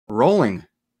Rolling.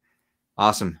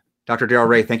 Awesome. Dr. Darrel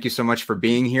Ray, thank you so much for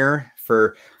being here.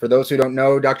 For those who don't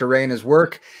know Dr. Ray and his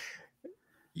work,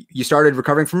 you started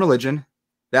recovering from religion.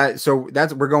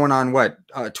 We're going on what,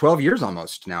 12 years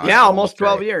almost now. Yeah, almost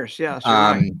 12 years. Yeah.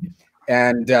 Right.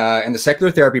 And the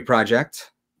Secular Therapy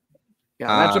Project.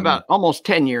 Yeah, that's about almost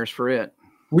 10 years for it.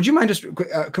 Would you mind just,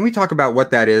 can we talk about what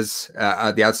that is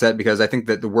at the outset? Because I think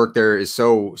that the work there is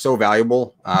so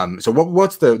valuable. So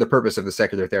what's the purpose of the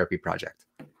Secular Therapy Project?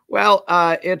 Well,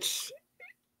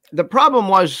 the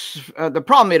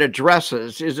problem it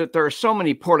addresses is that there are so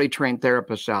many poorly trained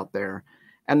therapists out there.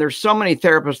 And there's so many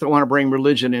therapists that want to bring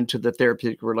religion into the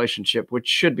therapeutic relationship,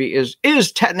 which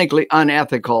is technically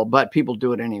unethical, but people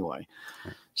do it anyway.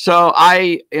 So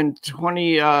in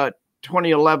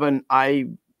 2011, I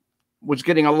was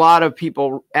getting a lot of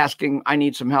people asking, I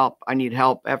need some help. I need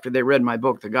help, after they read my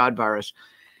book, The God Virus.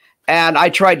 And I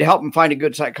tried to help them find a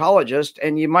good psychologist.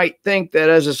 And you might think that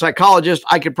as a psychologist,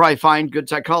 I could probably find good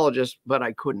psychologists, but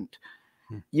I couldn't.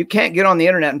 You can't get on the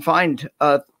internet and find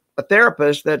a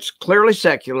therapist that's clearly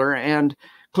secular and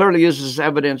clearly uses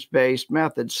evidence-based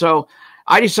methods. So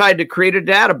I decided to create a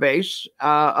database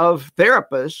of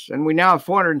therapists, and we now have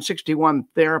 461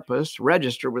 therapists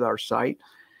registered with our site.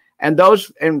 And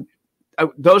those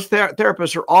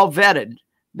therapists are all vetted.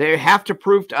 They have to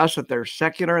prove to us that they're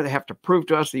secular. They have to prove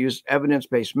to us they use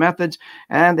evidence-based methods,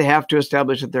 and they have to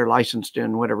establish that they're licensed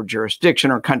in whatever jurisdiction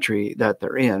or country that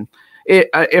they're in,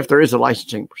 if there is a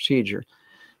licensing procedure.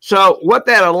 So what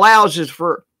that allows is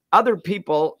for other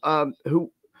people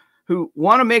who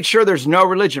want to make sure there's no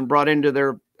religion brought into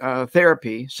their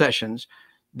therapy sessions,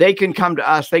 they can come to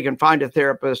us. They can find a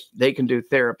therapist. They can do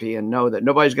therapy and know that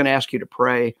nobody's going to ask you to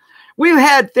pray. We've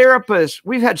had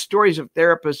stories of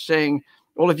therapists saying,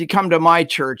 well, if you come to my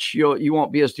church, you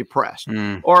won't be as depressed.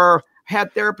 Or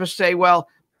had therapists say, well,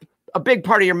 a big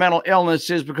part of your mental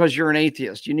illness is because you're an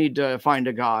atheist. You need to find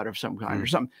a God of some kind or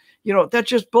something. You know, that's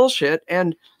just bullshit.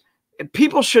 And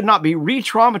people should not be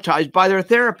re-traumatized by their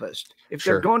therapist. If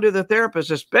they're going to the therapist,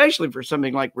 especially for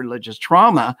something like religious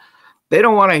trauma, they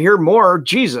don't want to hear more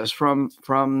Jesus from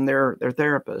their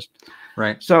therapist.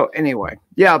 Right. So anyway,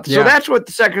 so that's what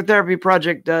the Secular Therapy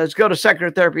Project does. Go to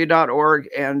seculartherapy.org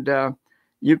and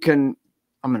you can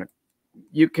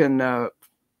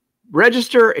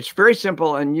register. It's very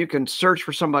simple, and you can search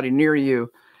for somebody near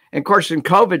you. And of course, in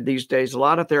COVID these days, a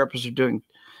lot of therapists are doing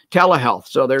telehealth.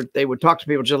 So they would talk to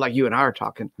people just like you and I are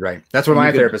talking. Right. That's what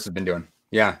my therapist has been doing.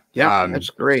 Yeah. Yeah. That's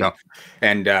great. So,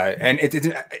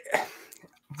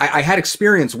 I had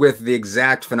experience with the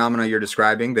exact phenomena you're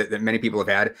describing that many people have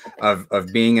had of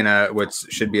being in what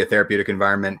should be a therapeutic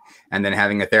environment and then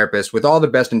having a therapist with all the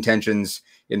best intentions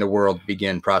in the world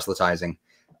begin proselytizing.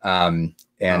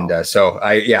 So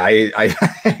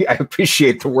I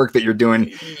appreciate the work that you're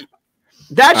doing.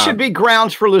 That should be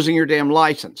grounds for losing your damn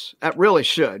license. That really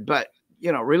should. But,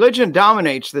 you know, religion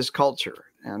dominates this culture.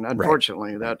 And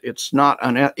unfortunately, that it's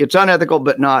unethical,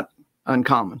 but not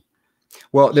uncommon.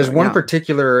 Well, there's one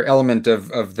particular element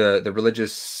of the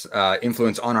religious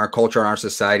influence on our culture and our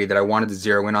society that I wanted to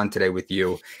zero in on today with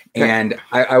you. And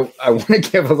I want to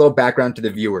give a little background to the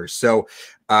viewers. So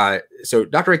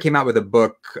Dr. Ray came out with a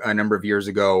book a number of years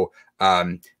ago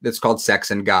that's called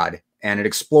Sex and God. And it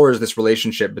explores this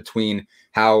relationship between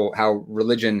how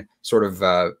religion sort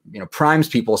of primes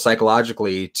people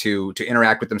psychologically to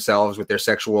interact with themselves, with their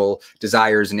sexual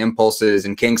desires and impulses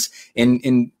and kinks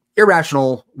in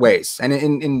irrational ways and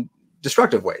in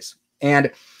destructive ways.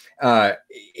 And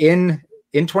in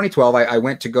 2012, I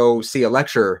went to go see a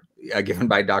lecture given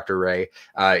by Dr. Ray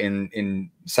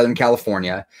in Southern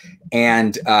California.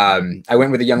 And I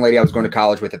went with a young lady I was going to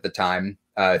college with at the time,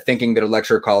 thinking that a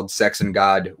lecture called Sex and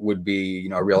God would be,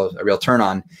 a real turn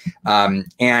on.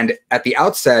 And at the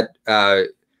outset,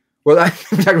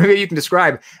 maybe you can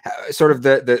describe sort of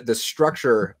the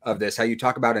structure of this, how you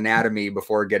talk about anatomy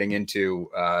before getting into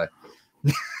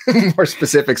more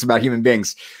specifics about human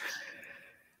beings.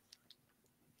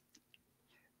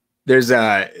 There's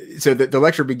so the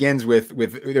lecture begins with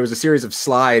there was a series of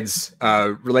slides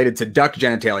related to duck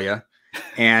genitalia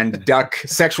and duck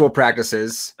sexual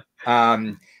practices,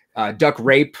 duck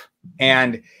rape,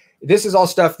 and this is all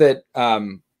stuff that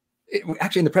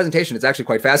actually in the presentation it's actually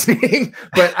quite fascinating.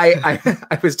 But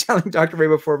I was telling Dr. Ray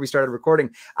before we started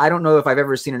recording, I don't know if I've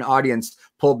ever seen an audience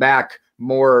pull back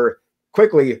more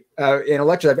quickly in a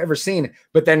lecture I've ever seen,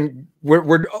 but then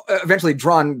we're eventually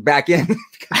drawn back in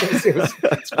because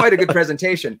it's quite a good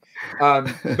presentation.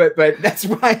 But that's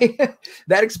why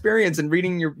that experience and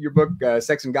reading your book,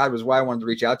 Sex and God, was why I wanted to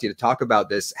reach out to you to talk about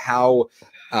this, how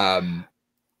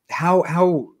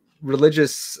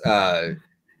religious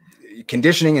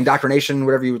conditioning, indoctrination,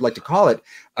 whatever you would like to call it,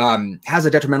 has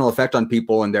a detrimental effect on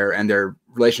people and their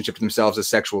relationship to themselves as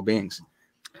sexual beings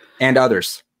and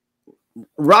others.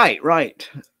 Right, right.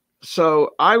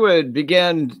 So I would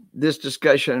begin this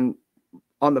discussion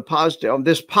on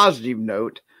this positive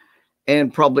note,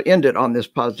 and probably end it on this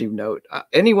positive note.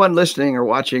 Anyone listening or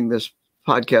watching this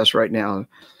podcast right now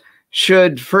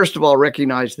should, first of all,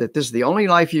 recognize that this is the only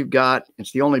life you've got.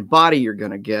 It's the only body you're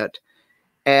going to get.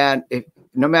 And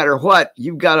no matter what,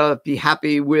 you've got to be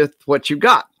happy with what you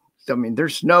got. I mean,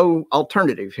 there's no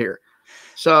alternative here.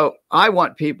 So I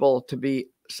want people to be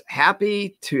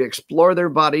happy, to explore their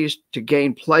bodies, to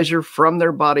gain pleasure from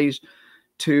their bodies,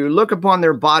 to look upon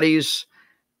their bodies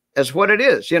as what it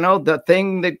is, the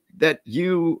thing that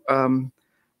you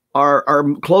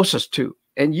are closest to.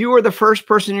 And you are the first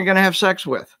person you're going to have sex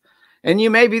with. And you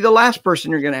may be the last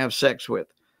person you're going to have sex with.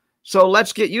 So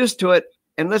let's get used to it.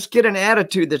 And let's get an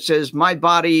attitude that says my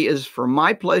body is for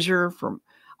my pleasure.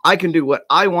 I can do what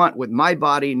I want with my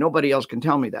body. Nobody else can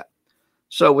tell me that.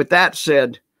 So with that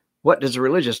said, what does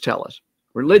religious tell us?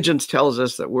 Religion tells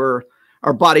us that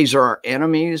our bodies are our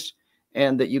enemies,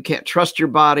 and that you can't trust your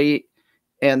body,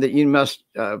 and that you must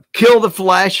kill the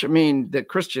flesh. I mean, the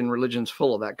Christian religion's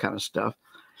full of that kind of stuff.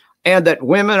 And that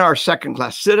women are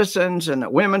second-class citizens, and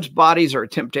that women's bodies are a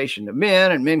temptation to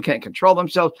men, and men can't control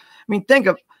themselves. I mean,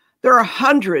 there are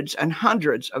hundreds and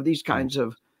hundreds of these kinds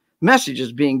of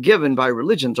messages being given by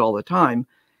religions all the time.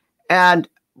 And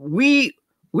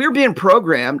we're being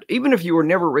programmed, even if you were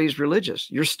never raised religious,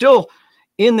 you're still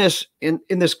in this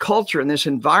culture, in this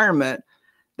environment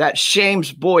that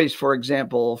shames boys, for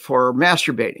example, for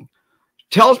masturbating,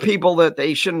 tells people that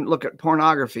they shouldn't look at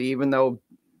pornography, even though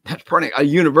that's a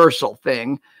universal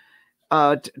thing,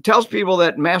 tells people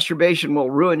that masturbation will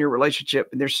ruin your relationship.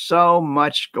 And there's so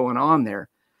much going on there.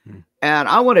 And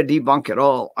I want to debunk it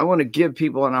all. I want to give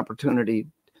people an opportunity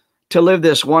to live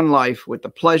this one life with the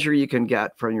pleasure you can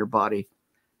get from your body.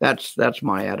 That's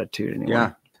my attitude anyway.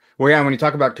 Yeah. Well, yeah, when you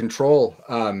talk about control,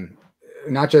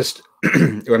 not just,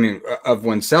 of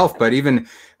oneself, but even,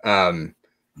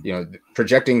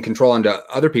 projecting control onto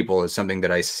other people is something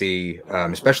that I see,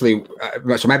 especially,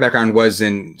 so my background was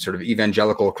in sort of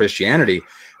evangelical Christianity,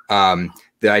 the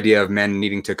idea of men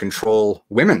needing to control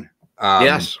women.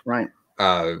 Yes, right.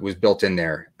 Was built in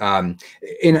there.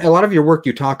 In a lot of your work,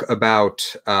 you talk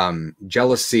about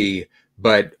jealousy,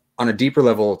 but on a deeper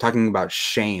level, talking about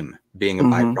shame being a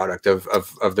byproduct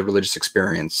of the religious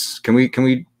experience. Can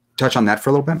we touch on that for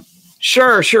a little bit?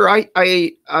 Sure.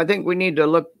 I think we need to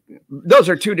look. Those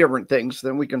are two different things.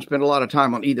 Then we can spend a lot of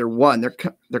time on either one.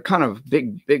 They're kind of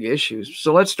big issues.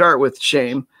 So let's start with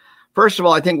shame. First of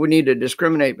all, I think we need to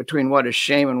discriminate between what is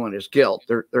shame and what is guilt.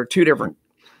 They're two different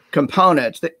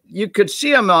components that you could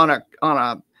see them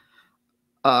on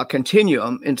a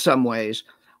continuum in some ways,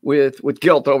 with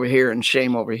guilt over here and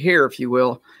shame over here, if you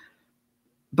will.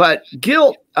 But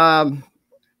guilt,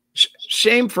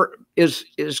 shame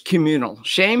is communal.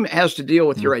 Shame has to deal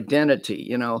with your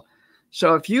identity,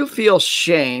 So if you feel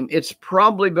shame, it's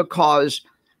probably because,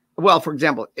 well, for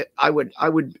example, I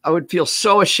would feel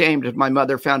so ashamed if my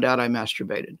mother found out I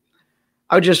masturbated.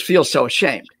 I would just feel so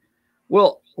ashamed.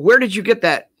 Well, where did you get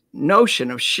that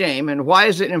notion of shame, and why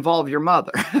does it involve your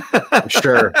mother?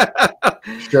 Sure.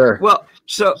 Well,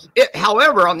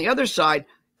 however, on the other side,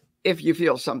 if you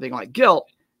feel something like guilt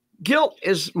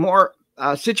is more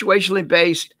situationally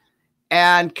based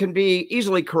and can be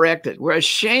easily corrected, whereas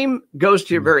shame goes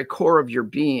to your very core of your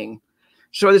being.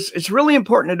 So it's really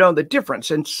important to know the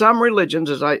difference. In some religions,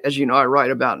 as you know, I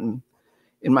write about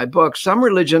in my book, some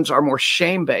religions are more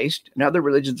shame based, and other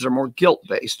religions are more guilt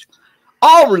based.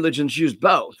 All religions use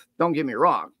both. Don't get me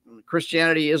wrong.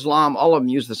 Christianity, Islam, all of them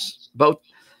use this both.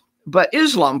 But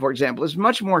Islam, for example, is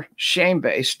much more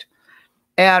shame-based.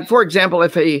 And for example,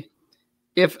 if a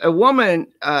woman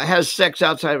has sex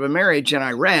outside of a marriage in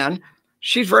Iran,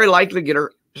 she's very likely to get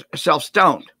herself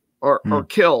stoned or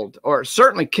killed, or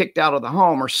certainly kicked out of the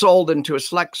home, or sold into a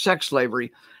sex slavery. I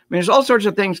mean, there's all sorts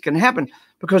of things can happen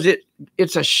because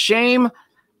it's a shame,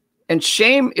 and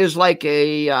shame is like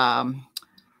a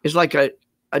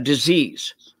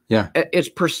disease. Yeah. It's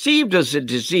perceived as a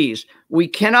disease. We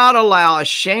cannot allow a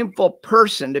shameful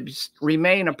person to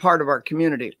remain a part of our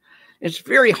community. It's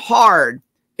very hard,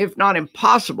 if not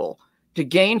impossible, to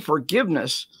gain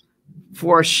forgiveness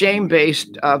for a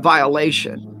shame-based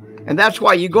violation. And that's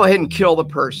why you go ahead and kill the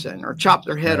person, or chop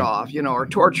their head off, or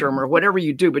torture them, or whatever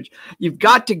you do. But you've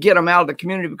got to get them out of the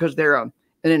community because they're an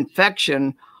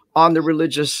infection on the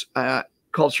religious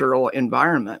cultural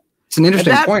environment. It's an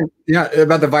interesting point,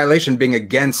 about the violation being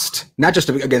against, not just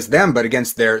against them, but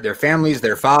against their families,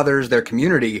 their fathers, their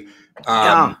community.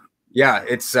 Yeah,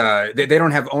 it's they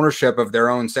don't have ownership of their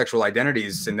own sexual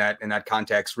identities in that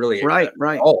context, really. Right.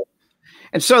 All.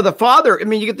 And so the father, I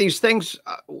mean, you get these things,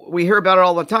 we hear about it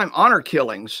all the time, honor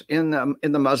killings in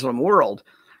the Muslim world.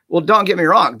 Well, don't get me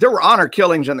wrong. There were honor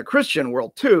killings in the Christian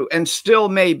world too, and still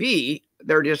may be.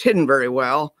 They're just hidden very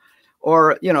well,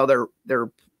 or, you know,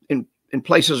 they're in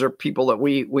places or people that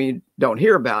we don't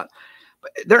hear about.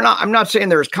 But they're not, I'm not saying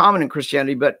they're as common in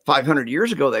Christianity, but 500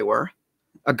 years ago they were.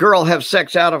 A girl have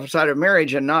sex outside of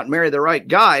marriage and not marry the right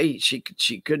guy, she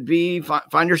could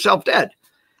find herself dead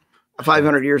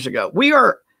 500 years ago.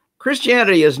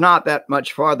 Christianity is not that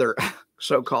much farther,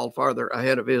 so-called farther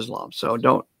ahead of Islam. So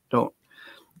don't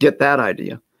get that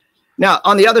idea. Now,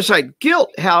 on the other side,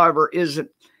 guilt, however, is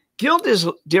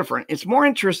different. It's more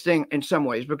interesting in some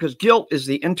ways because guilt is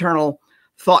the internal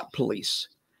thought police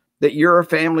that your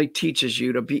family teaches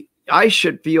you to be. I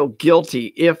should feel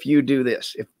guilty if you do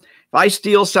this. If I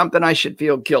steal something, I should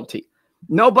feel guilty.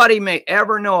 Nobody may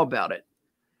ever know about it,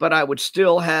 but I would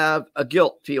still have a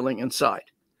guilt feeling inside.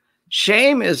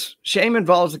 Shame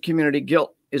involves the community.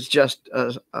 Guilt is just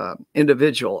a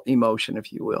individual emotion,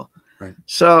 if you will. Right.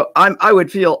 So I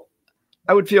would feel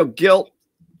guilt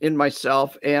in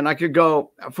myself, and I could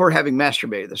go for having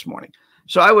masturbated this morning.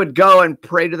 So I would go and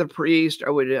pray to the priest. I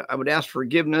would ask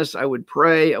forgiveness. I would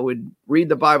pray. I would read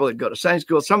the Bible. I'd go to Sunday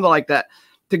school, something like that,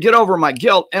 to get over my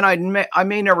guilt. And I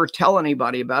may never tell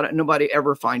anybody about it. Nobody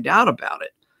ever find out about it.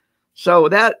 So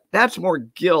that's more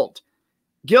guilt.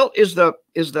 Guilt is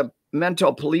the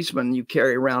mental policeman you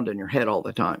carry around in your head all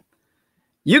the time.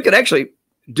 You could actually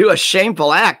do a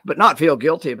shameful act, but not feel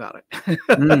guilty about it.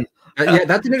 Yeah,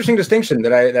 that's an interesting distinction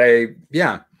that I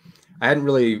hadn't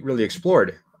really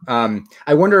explored.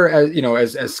 I wonder,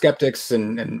 as skeptics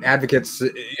and advocates,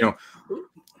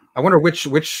 I wonder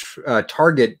which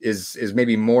target is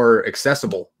maybe more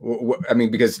accessible. I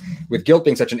mean, because with guilt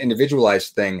being such an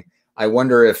individualized thing, I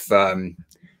wonder if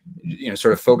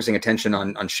sort of focusing attention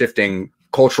on shifting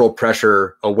cultural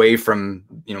pressure away from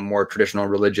more traditional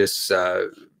religious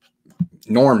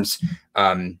norms.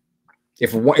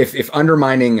 If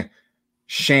undermining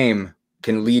shame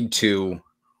can lead to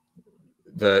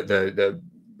the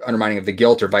undermining of the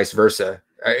guilt, or vice versa.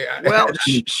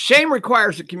 Shame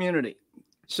requires a community.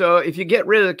 So if you get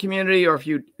rid of the community, or if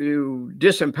you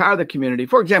disempower the community,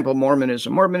 for example,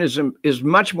 Mormonism is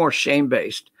much more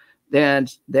shame-based than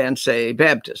say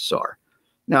Baptists are.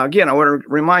 Now, again, I want to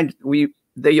remind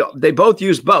they both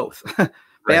use both.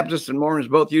 Baptists and Mormons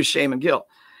both use shame and guilt.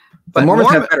 But the Mormons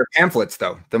have better pamphlets,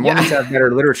 though. The Mormons have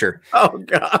better literature. Oh,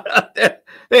 God.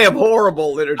 They have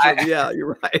horrible literature. Yeah,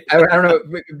 you're right. I don't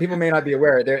know. People may not be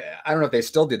aware. I don't know if they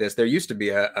still do this. There used to be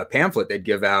a pamphlet they'd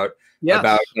give out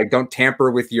about, like, don't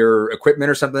tamper with your equipment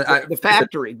or something. The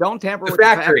factory. Don't tamper with the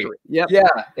factory. Yep. Yeah.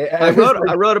 I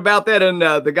wrote about that in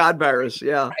the God Virus.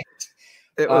 Yeah.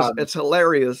 Right. It's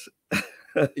hilarious.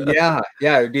 Yeah.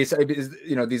 It'd be,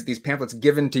 these pamphlets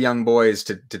given to young boys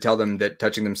to tell them that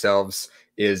touching themselves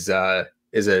is a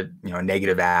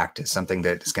negative act, is something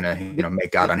that's going to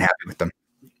make God unhappy with them.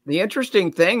 The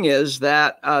interesting thing is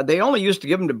that they only used to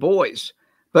give them to boys,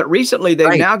 but recently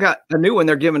they've now got a new one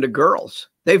they're giving to girls.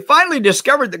 They finally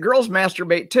discovered that girls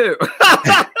masturbate too.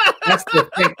 That's the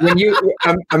thing. When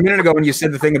a minute ago, when you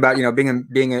said the thing about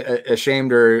being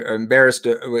ashamed or embarrassed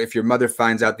if your mother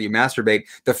finds out that you masturbate,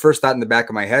 the first thought in the back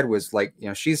of my head was like,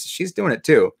 she's doing it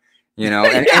too.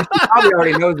 And she probably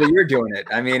already knows that you're doing it.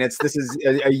 I mean, this is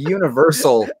a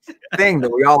universal thing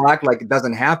that we all act like it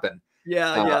doesn't happen.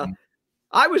 Yeah.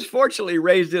 I was fortunately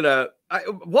raised in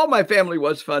my family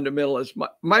was fundamentalist.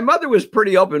 My mother was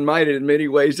pretty open-minded in many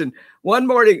ways. And one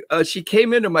morning she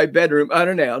came into my bedroom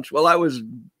unannounced while I was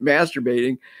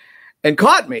masturbating and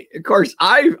caught me. Of course,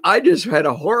 I just had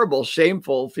a horrible,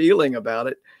 shameful feeling about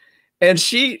it. And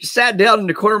she sat down in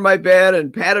the corner of my bed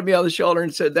and patted me on the shoulder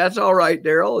and said, "That's all right,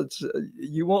 Darrel. It's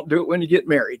you won't do it when you get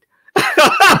married."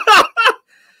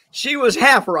 She was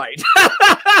half right.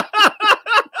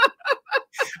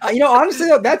 Honestly,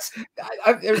 though,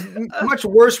 there's much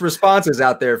worse responses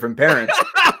out there from parents.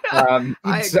 I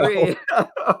agree.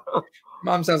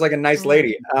 Mom sounds like a nice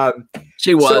lady.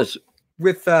 She was.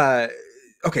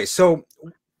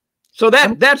 So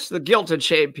that's the guilt and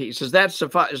shame piece. Does that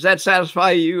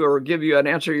satisfy you or give you an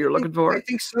answer you're looking for? I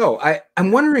think so.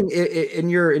 I'm wondering in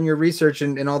your research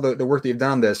and all the work that you've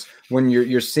done on this, when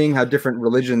you're seeing how different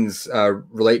religions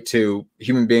relate to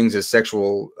human beings as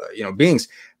sexual beings.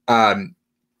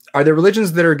 Are there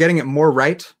religions that are getting it more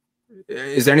right?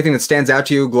 Is there anything that stands out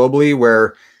to you globally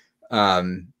where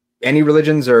any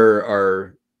religions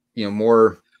are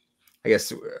more, I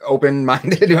guess,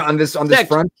 open-minded on this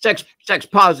front? Sex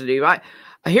positive.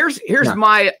 Here's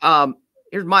my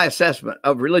here's my assessment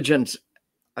of religions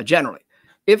generally.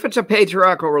 If it's a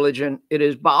patriarchal religion, it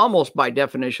is almost by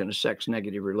definition a sex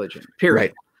negative religion, period.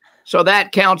 Right. So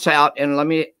that counts out, and let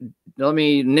me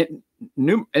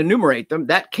enumerate them.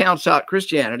 That counts out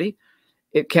Christianity.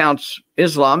 It counts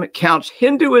Islam. It counts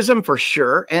Hinduism for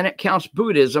sure. And it counts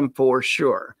Buddhism for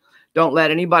sure. Don't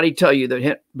let anybody tell you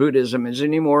that Buddhism is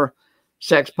any more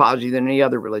sex positive than any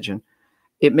other religion.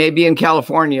 It may be in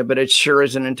California, but it sure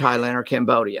isn't in Thailand or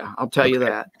Cambodia. I'll tell you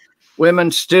that.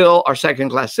 Women still are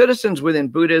second-class citizens within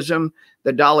Buddhism.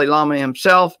 The Dalai Lama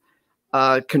himself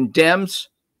condemns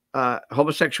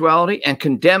homosexuality and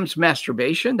condemns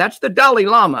masturbation. That's the Dalai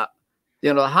Lama,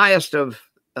 the highest of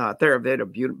Theravada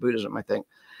Buddhism, I think.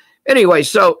 Anyway,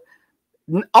 so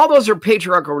all those are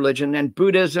patriarchal religion, and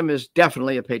Buddhism is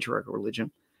definitely a patriarchal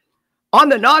religion. On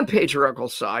the non-patriarchal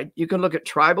side, you can look at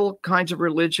tribal kinds of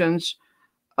religions,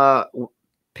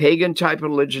 pagan type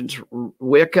religions,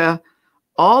 Wicca.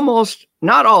 Almost,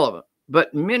 not all of them,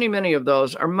 but many, many of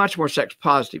those are much more sex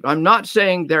positive. I'm not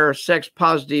saying they're sex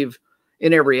positive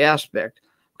in every aspect,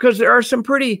 because there are some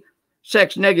pretty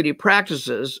sex negative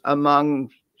practices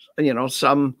among,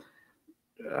 some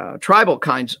tribal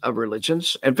kinds of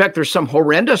religions. In fact, there's some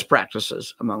horrendous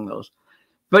practices among those.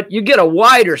 But you get a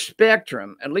wider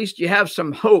spectrum. At least you have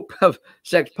some hope of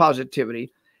sex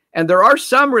positivity. And there are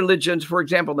some religions, for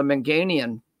example, the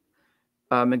Manganian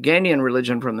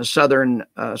religion from the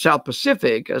South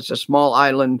Pacific. It's a small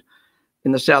island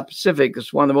in the South Pacific.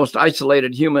 It's one of the most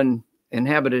isolated human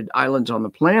inhabited islands on the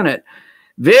planet.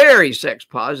 Very sex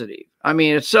positive. I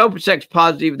mean, it's so sex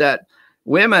positive that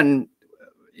women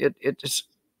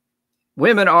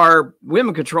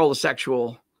control the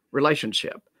sexual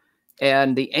relationship.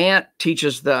 And the aunt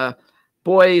teaches the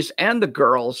boys and the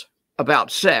girls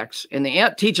about sex. And the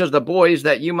aunt teaches the boys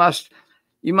that you must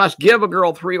give a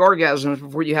girl 3 orgasms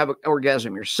before you have an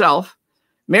orgasm yourself.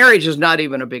 Marriage is not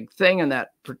even a big thing in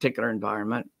that particular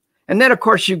environment. And then, of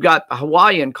course, you've got a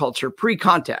Hawaiian culture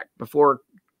pre-contact, before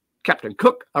Captain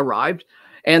Cook arrived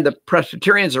and the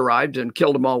Presbyterians arrived and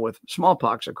killed them all with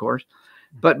smallpox, of course.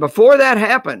 But before that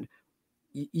happened,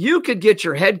 you could get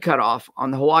your head cut off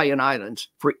on the Hawaiian Islands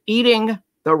for eating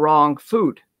the wrong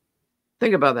food.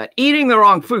 Think about that. Eating the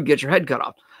wrong food, get your head cut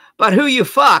off. But who you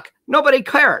fuck, nobody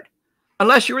cared.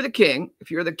 Unless you were the king.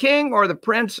 If you're the king or the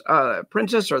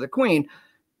princess or the queen,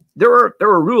 there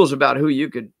were rules about who you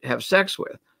could have sex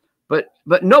with.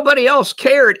 But nobody else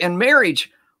cared. And marriage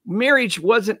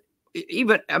wasn't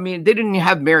even, they didn't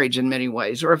have marriage in many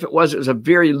ways. Or if it was a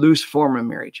very loose form of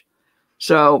marriage.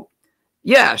 So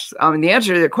yes, the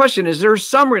answer to the question is there's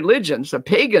some religions, the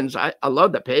pagans, I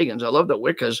love the pagans, I love the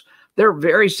Wiccas. They're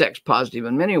very sex positive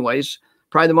in many ways.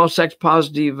 Probably the most sex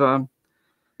positive,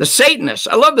 the Satanists.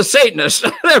 I love the Satanists.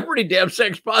 They're pretty damn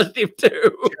sex positive too.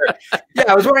 Sure. Yeah,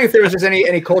 I was wondering if there was just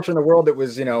any culture in the world that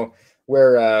was,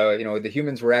 where the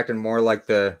humans were acting more like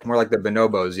the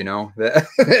bonobos,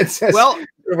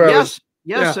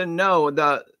 yes and no.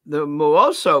 The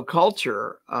Muoso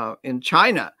culture in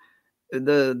China,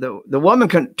 the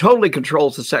woman totally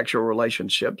controls the sexual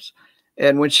relationships,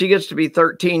 and when she gets to be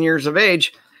 13 years of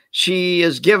age, she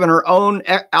is given her own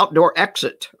outdoor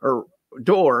exit or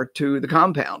door to the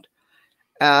compound.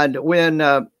 And when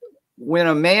a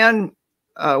man,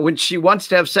 when she wants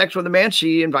to have sex with a man,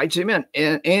 she invites him in.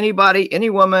 And any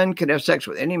woman can have sex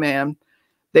with any man.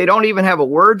 They don't even have a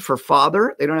word for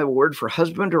father. They don't have a word for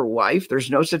husband or wife. There's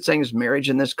no such thing as marriage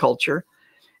in this culture.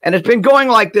 And it's been going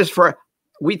like this for,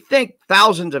 we think,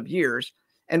 thousands of years.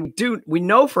 And we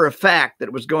know for a fact that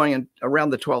it was going around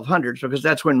the 1200s, because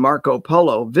that's when Marco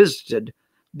Polo visited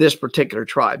this particular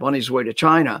tribe on his way to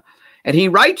China. And he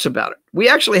writes about it. We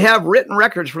actually have written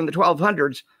records from the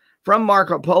 1200s from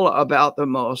Marco Polo about the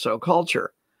Muoso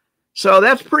culture. So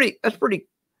that's pretty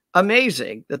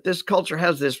amazing that this culture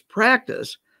has this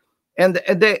practice. And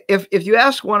if you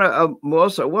ask a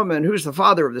Muoso woman, who's the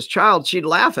father of this child, she'd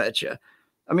laugh at you.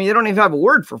 They don't even have a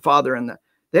word for father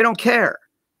they don't care.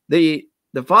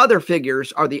 The father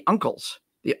figures are the uncles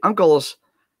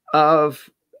of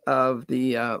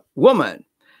the woman.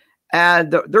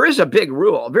 And there is a big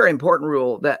rule, a very important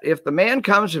rule, that if the man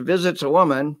comes and visits a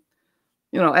woman,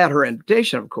 at her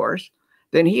invitation, of course,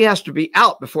 then he has to be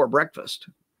out before breakfast.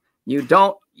 You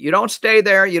don't stay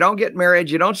there. You don't get married.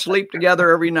 You don't sleep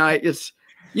together every night.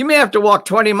 You may have to walk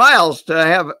 20 miles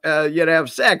to have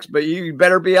sex, but you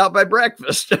better be out by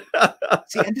breakfast.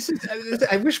 See, and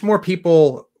I wish more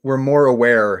people were more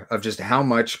aware of just how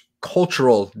much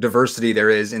cultural diversity there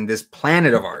is in this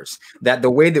planet of ours, that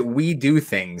the way that we do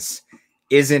things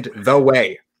isn't the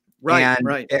way. Right. And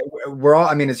right. We're all,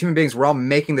 as human beings, we're all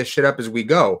making this shit up as we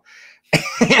go.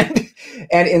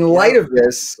 And in light of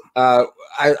this,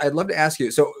 I'd love to ask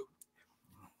you, so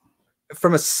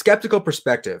from a skeptical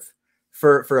perspective,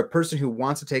 for a person who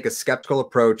wants to take a skeptical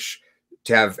approach,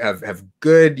 to have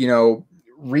good,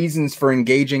 reasons for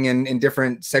engaging in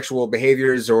different sexual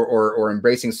behaviors or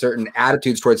embracing certain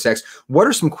attitudes towards sex, what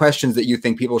are some questions that you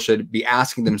think people should be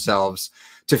asking themselves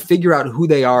to figure out who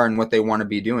they are and what they want to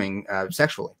be doing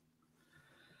sexually?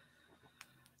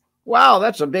 Wow,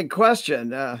 that's a big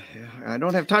question. I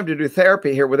don't have time to do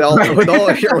therapy here with all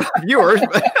of your viewers.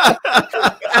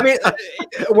 I mean,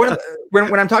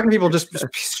 when I'm talking to people just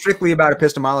strictly about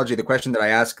epistemology, the question that I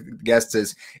ask guests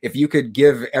is, if you could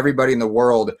give everybody in the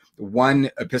world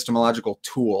one epistemological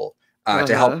tool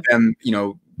to help them,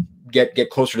 get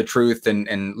closer to truth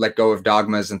and let go of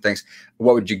dogmas and things,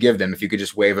 what would you give them if you could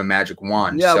just wave a magic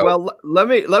wand? Yeah, well, let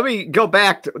me go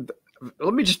back to.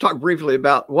 Let me just talk briefly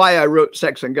about why I wrote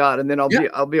Sex and God, and then I'll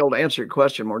be able to answer your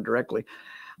question more directly.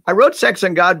 I wrote Sex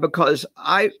and God because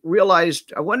I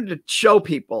realized I wanted to show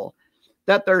people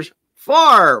that there's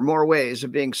far more ways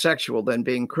of being sexual than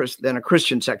a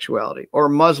Christian sexuality or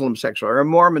Muslim sexuality or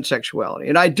Mormon sexuality.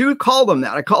 And I do call them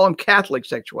that. I call them Catholic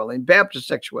sexuality and Baptist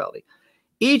sexuality.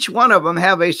 Each one of them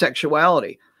have a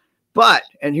sexuality. But,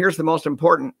 and here's the most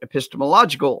important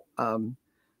epistemological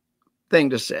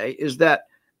thing to say, is that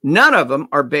none of them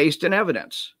are based in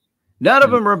evidence. None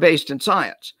of them are based in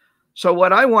science. So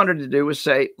what I wanted to do was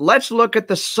say, let's look at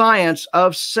the science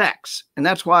of sex. And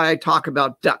that's why I talk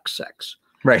about duck sex.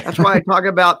 Right. That's why I talk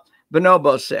about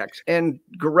bonobo sex and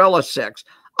gorilla sex.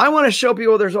 I want to show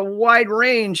people there's a wide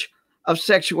range of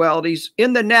sexualities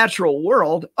in the natural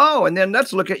world. Oh, and then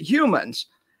let's look at humans.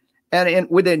 And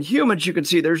within humans, you can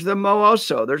see there's the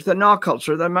Mooso, there's the Na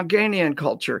culture, the Maganian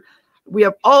culture. We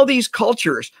have all these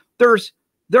cultures.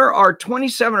 There are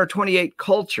 27 or 28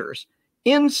 cultures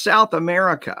in South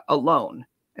America alone,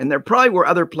 and there probably were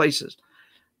other places.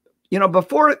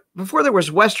 Before there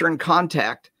was Western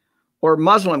contact or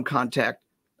Muslim contact,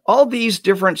 all these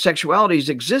different sexualities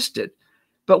existed.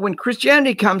 But when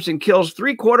Christianity comes and kills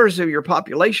 3/4 of your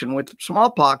population with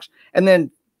smallpox and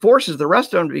then forces the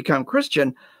rest of them to become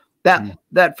Christian,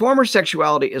 that former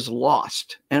sexuality is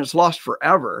lost, and it's lost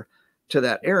forever to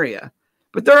that area.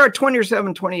 But there are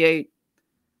 27, 28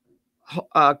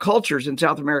 cultures in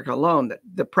South America alone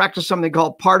that practice something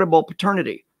called partible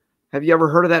paternity. Have you ever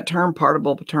heard of that term,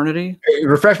 partible paternity?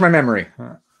 Refresh my memory.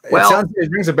 Well,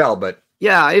 it rings a bell, but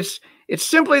yeah, it's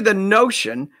simply the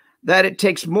notion that it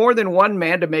takes more than one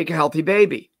man to make a healthy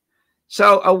baby.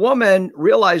 So a woman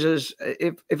realizes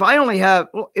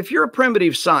if you're a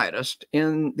primitive scientist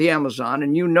in the Amazon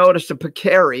and you notice a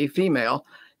peccary female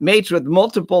mates with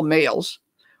multiple males,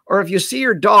 or if you see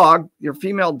your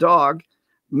female dog,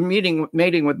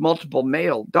 mating with multiple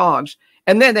male dogs,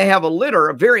 and then they have a litter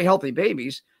of very healthy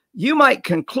babies, you might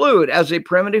conclude as a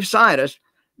primitive scientist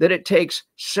that it takes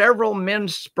several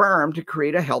men's sperm to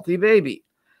create a healthy baby.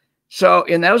 So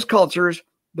in those cultures,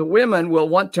 the women will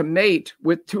want to mate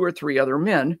with 2 or 3 other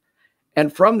men,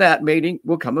 and from that mating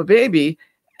will come a baby,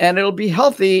 and it'll be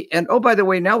healthy. And oh, by the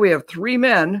way, now we have 3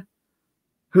 men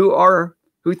who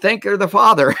think they're the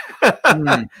father.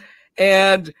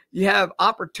 And you have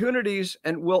opportunities,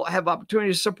 and will have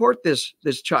opportunities to support this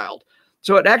child.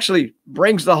 So it actually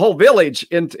brings the whole village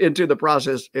into the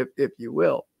process, if you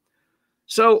will.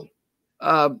 So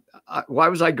why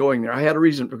was I going there? I had a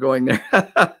reason for going there.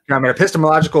 An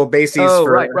epistemological basis. Oh,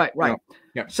 right.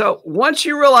 Yeah. So once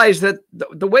you realize that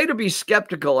the way to be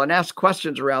skeptical and ask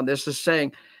questions around this is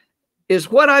saying, is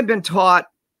what I've been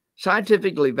taught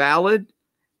scientifically valid,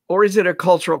 or is it a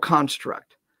cultural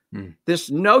construct? This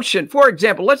notion, for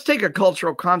example, let's take a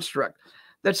cultural construct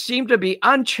that seemed to be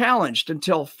unchallenged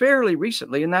until fairly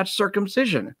recently, and that's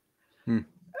circumcision.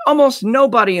 Almost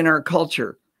nobody in our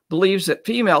culture believes that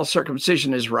female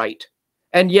circumcision is right,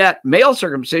 and yet male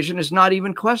circumcision is not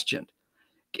even questioned.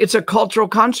 It's a cultural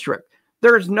construct.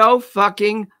 There is no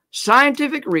fucking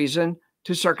scientific reason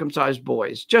to circumcise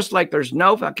boys, just like there's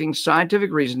no fucking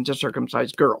scientific reason to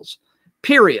circumcise girls,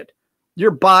 period.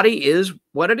 Your body is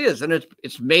what it is, and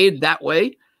it's made that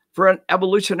way for an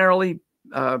evolutionary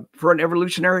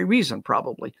reason,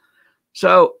 probably.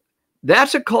 So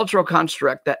that's a cultural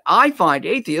construct that I find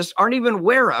atheists aren't even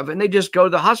aware of, and they just go to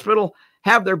the hospital,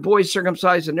 have their boys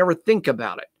circumcised, and never think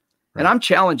about it. Right. And I'm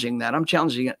challenging that. I'm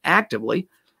challenging it actively.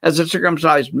 As a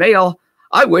circumcised male,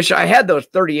 I wish I had those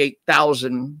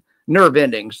 38,000 nerve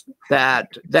endings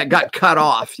that got cut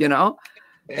off,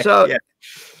 So, yeah.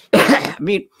 I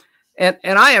mean, and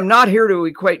I am not here to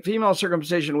equate female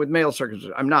circumcision with male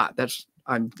circumcision. I'm not.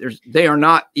 They are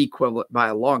not equivalent by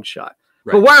a long shot.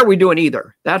 Right. But why are we doing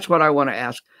either? That's what I want to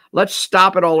ask. Let's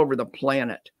stop it all over the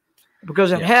planet,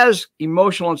 because it has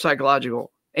emotional and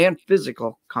psychological and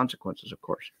physical consequences, of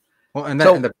course. Well, and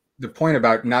the point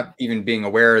about not even being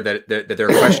aware that there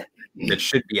are questions that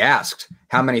should be asked.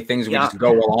 How many things we just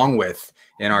go along with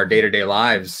in our day-to-day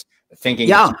lives, thinking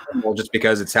it's normal just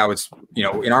because it's how it's,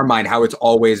 in our mind, how it's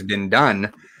always been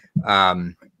done.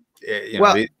 And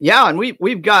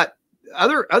we've got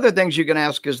other things you can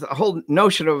ask is the whole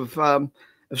notion of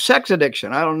sex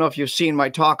addiction. I don't know if you've seen my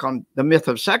talk on the myth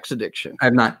of sex addiction.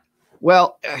 I've not.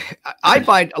 Well, I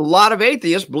find a lot of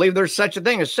atheists believe there's such a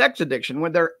thing as sex addiction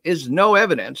when there is no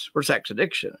evidence for sex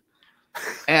addiction.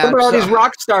 And what about all these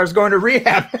rock stars going to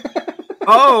rehab?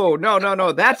 Oh,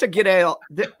 no. That's a get out.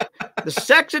 The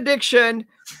sex addiction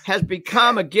has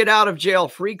become a get out of jail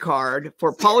free card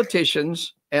for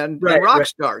politicians and rock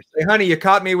stars. Hey, honey, you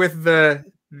caught me with the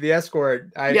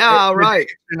escort. Right.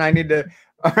 And I need to.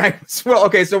 All right. Well,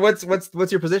 okay. So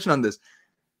what's your position on this?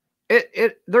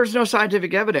 There's no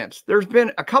scientific evidence. There's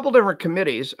been a couple different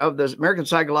committees of the American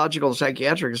Psychological and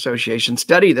Psychiatric Association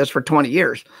study this for 20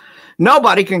 years.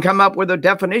 Nobody can come up with a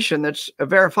definition that's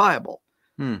verifiable.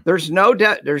 There's no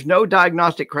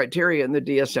diagnostic criteria in the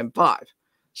DSM-5.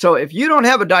 So if you don't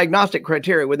have a diagnostic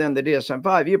criteria within the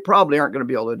DSM-5, you probably aren't going to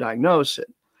be able to diagnose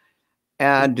it.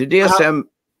 And the DSM,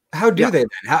 how do they then?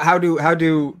 How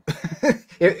do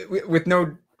with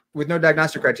no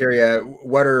diagnostic criteria?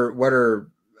 What are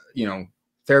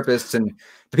therapists and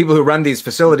the people who run these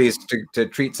facilities to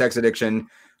treat sex addiction?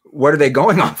 What are they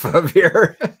going off of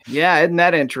here? Yeah, isn't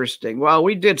that interesting? Well,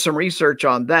 we did some research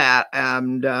on that,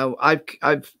 and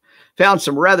I've found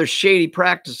some rather shady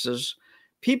practices.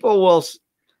 People will,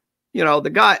 the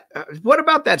guy. What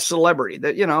about that celebrity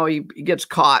that he gets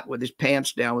caught with his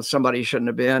pants down with somebody he shouldn't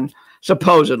have been,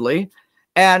 supposedly,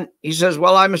 and he says,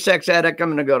 "Well, I'm a sex addict. I'm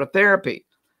going to go to therapy."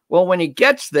 Well, when he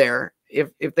gets there,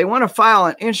 if they want to file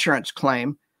an insurance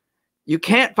claim, you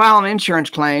can't file an insurance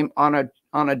claim on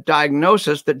a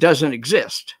diagnosis that doesn't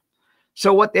exist.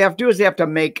 So what they have to do is they have to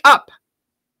make up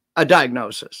a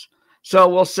diagnosis. So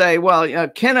we'll say, well,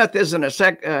 Kenneth isn't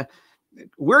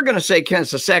we're going to say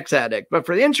Kenneth's a sex addict, but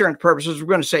for the insurance purposes, we're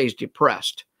going to say he's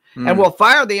depressed. And we'll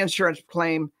file the insurance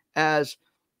claim as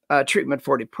treatment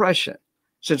for depression,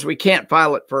 since we can't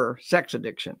file it for sex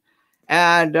addiction.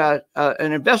 And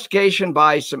an investigation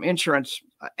by an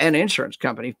insurance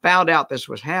company found out this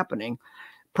was happening.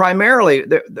 Primarily,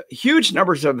 the huge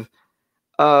numbers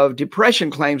of depression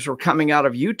claims were coming out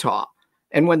of Utah.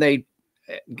 And when they,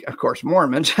 of course,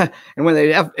 Mormons, and when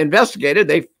they investigated,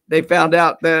 they found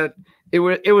out that it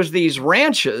was these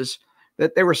ranches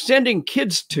that they were sending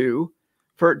kids to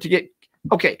get,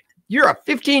 okay, you're a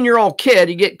 15-year-old kid,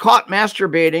 you get caught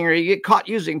masturbating or you get caught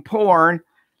using porn,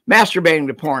 masturbating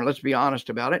to porn, let's be honest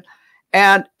about it.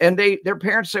 And their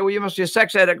parents say, well, you must be a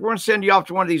sex addict. We're going to send you off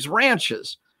to one of these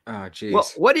ranches. Oh, geez. Well,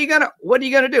 what are you gonna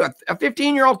do? A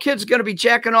 15-year-old kid's gonna be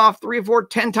jacking off 3 or 4,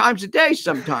 10 times a day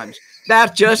sometimes.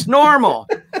 That's just normal.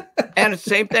 And it's the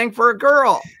same thing for a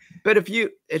girl. But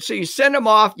so you send them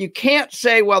off, you can't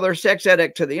say, well, they're sex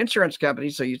addict to the insurance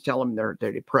company, so you tell them they're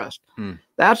depressed.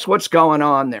 That's what's going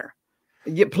on there.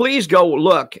 Please go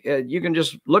look. You can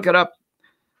just look it up.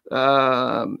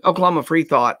 Oklahoma Free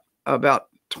Thought about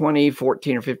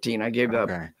 2014 or 15. I gave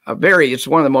it's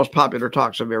one of the most popular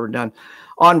talks I've ever done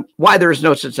on why there is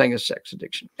no such thing as sex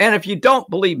addiction. And if you don't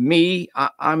believe me,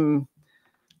 I'm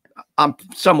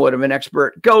somewhat of an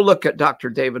expert. Go look at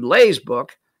Dr. David Lay's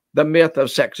book, The Myth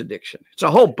of Sex Addiction. It's a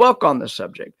whole book on the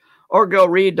subject. Or go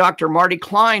read Dr. Marty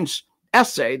Klein's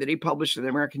essay that he published in the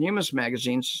American Humanist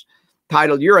magazine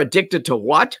titled, "You're Addicted to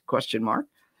What?" ?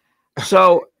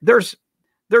 So there's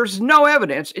no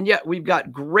evidence, and yet we've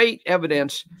got great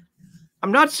evidence.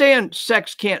 I'm not saying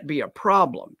sex can't be a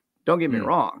problem. Don't get me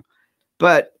wrong.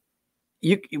 But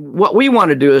what we want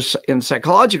to do is in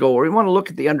psychological, we want to look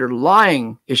at the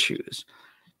underlying issues.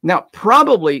 Now,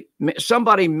 probably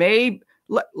somebody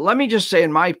let me just say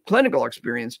in my clinical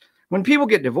experience, when people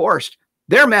get divorced,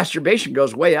 their masturbation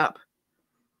goes way up.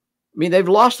 I mean, they've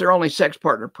lost their only sex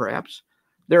partner, perhaps.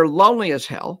 They're lonely as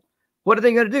hell. What are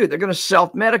they going to do? They're going to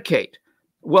self-medicate.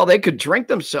 Well, they could drink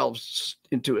themselves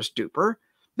into a stupor.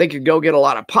 They could go get a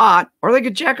lot of pot, or they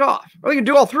could jack off, or they could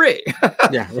do all three.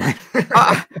 Yeah.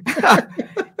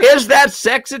 Is that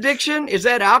sex addiction? Is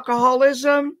that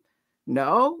alcoholism?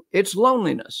 No, it's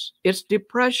loneliness. It's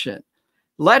depression.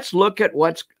 Let's look at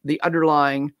what's the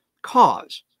underlying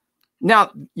cause.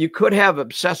 Now, you could have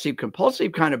obsessive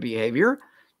compulsive kind of behavior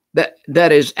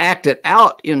that is acted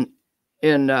out in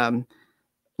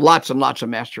lots and lots of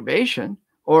masturbation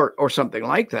or something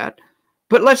like that.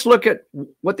 But let's look at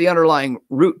what the underlying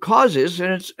root cause is,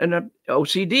 and it's an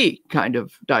OCD kind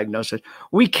of diagnosis.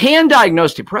 We can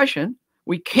diagnose depression.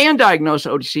 We can diagnose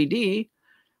OCD.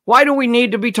 Why do we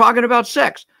need to be talking about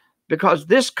sex? Because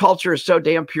this culture is so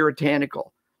damn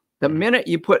puritanical. The minute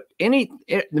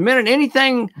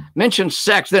anything mentions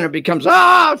sex, then it becomes,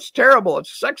 it's terrible.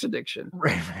 It's sex addiction.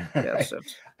 Right. Yes,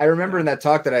 I remember in that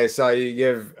talk that I saw you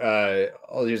give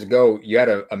all years ago, you had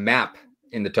a map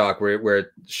in the talk where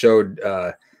it showed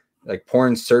like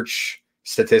porn search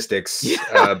statistics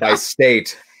by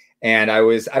state. And I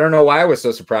don't know why I was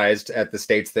so surprised at the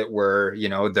states that were,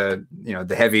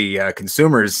 the heavy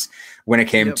consumers when it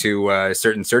came to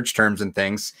certain search terms and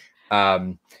things.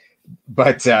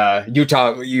 But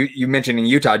Utah, you mentioning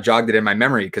Utah jogged it in my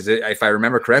memory, because if I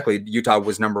remember correctly, Utah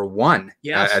was number 1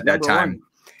 at that time.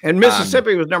 And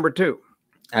Mississippi was number 2.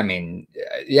 I mean,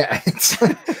 yeah.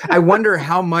 I wonder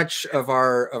how much of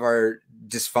our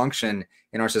dysfunction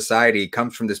in our society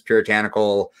comes from this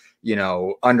puritanical,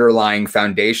 underlying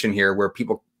foundation here, where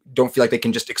people don't feel like they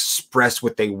can just express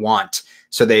what they want.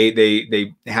 So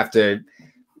they have to,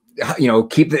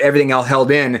 keep everything else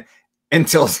held in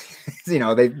until,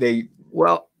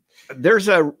 well, there's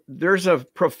a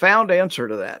profound answer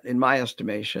to that, in my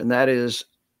estimation. That is,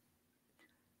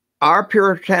 our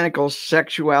puritanical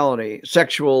sexual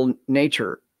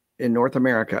nature in North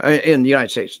America, in the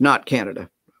United States, not Canada.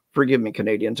 Forgive me,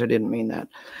 Canadians, I didn't mean that.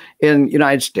 In the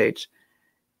United States,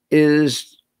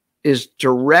 is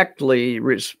directly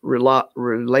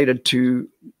related to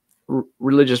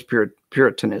religious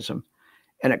Puritanism.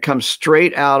 And it comes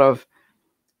straight out of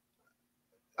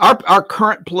our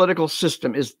current political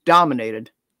system is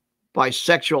dominated by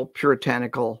sexual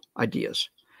puritanical ideas.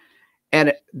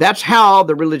 And that's how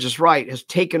the religious right has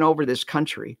taken over this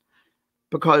country,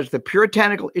 because the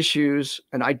puritanical issues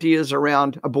and ideas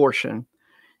around abortion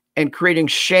and creating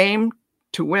shame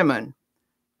to women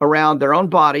around their own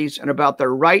bodies and about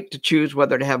their right to choose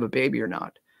whether to have a baby or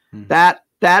not.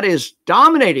 That is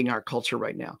dominating our culture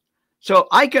right now. So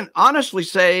I can honestly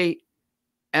say,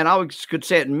 and I could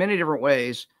say it in many different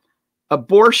ways,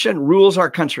 abortion rules our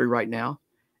country right now.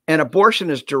 And abortion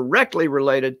is directly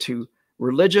related to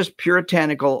religious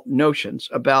puritanical notions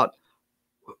about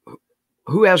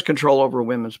who has control over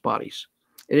women's bodies.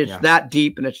 And it's that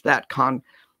deep, and it's that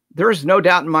there is no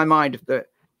doubt in my mind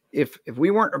if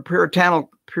we weren't a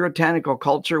puritanical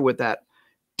culture with that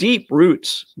deep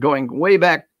roots going way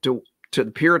back to the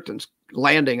Puritans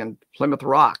landing in Plymouth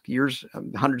Rock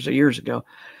hundreds of years ago,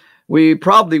 we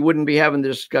probably wouldn't be having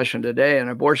this discussion today, and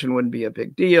abortion wouldn't be a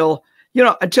big deal.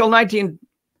 Until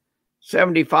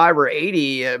 1975 or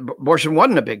 80, abortion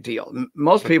wasn't a big deal.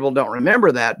 Most people don't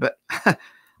remember that, but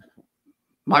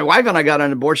my wife and I got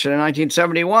an abortion in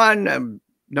 1971.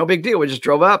 No big deal. We just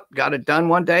drove up, got it done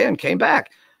one day, and came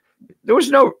back. There was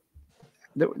it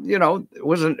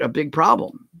wasn't a big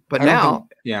problem. But now,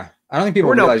 I don't think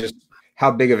people realize just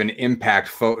how big of an impact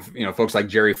folks like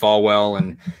Jerry Falwell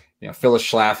and Phyllis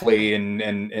Schlafly and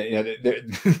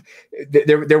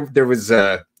there was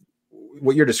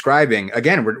what you're describing.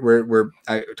 Again, we're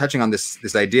touching on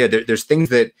this idea. There's things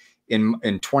that in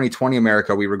 2020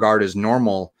 America we regard as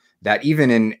normal that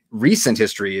even in recent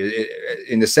history,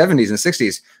 in the 70s and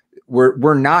 60s,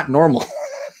 were not normal.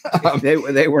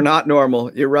 They were not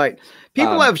normal. You're right.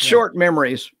 People have short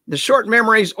memories,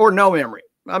 or no memory.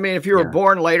 I mean, if you were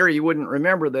born later, you wouldn't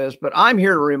remember this, but I'm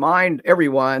here to remind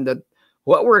everyone that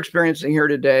what we're experiencing here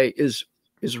today is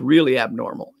really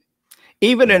abnormal.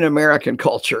 Even in American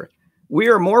culture, we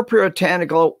are more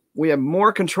puritanical. We have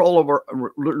more control over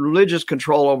religious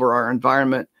control over our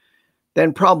environment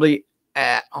than probably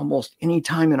at almost any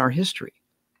time in our history.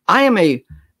 I'm a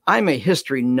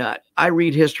history nut. I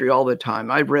read history all the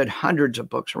time. I've read hundreds of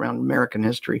books around American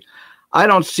history. I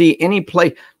don't see any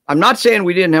place. I'm not saying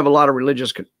we didn't have a lot of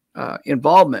religious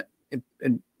involvement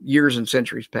in years and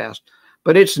centuries past,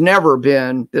 but it's never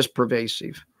been this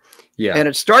pervasive. Yeah. And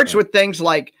it starts with things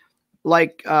like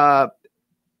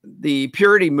the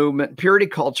purity movement, purity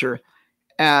culture,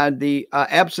 and the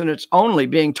abstinence only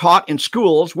being taught in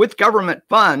schools with government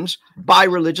funds by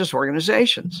religious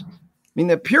organizations. I mean,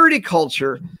 the purity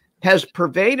culture has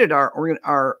pervaded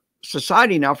our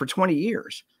society now for 20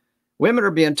 years. Women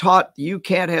are being taught you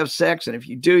can't have sex, and if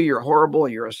you do, you're horrible,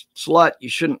 you're a slut, you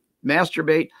shouldn't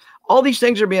masturbate. All these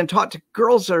things are being taught to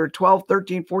girls that are 12,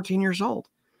 13, 14 years old.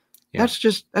 Yeah. That's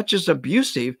just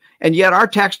abusive, and yet our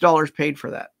tax dollars paid for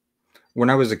that.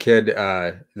 When I was a kid,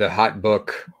 the hot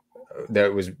book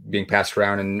that was being passed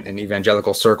around in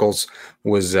evangelical circles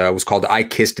was called "I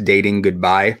Kissed Dating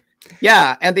Goodbye."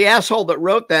 Yeah, and the asshole that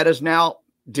wrote that is now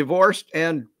divorced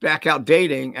and back out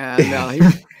dating, and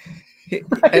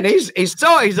and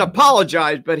he's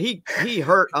apologized, but he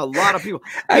hurt a lot of people.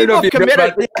 People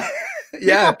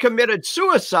committed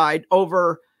suicide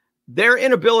over their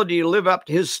inability to live up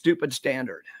to his stupid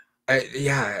standard.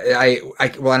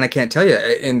 Well, and I can't tell you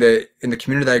in the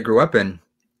community that I grew up in.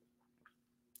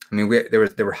 I mean,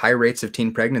 there were high rates of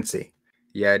teen pregnancy.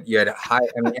 You had high.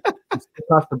 I mean,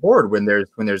 across the board when there's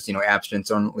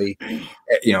abstinence only,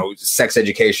 sex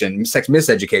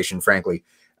miseducation, frankly,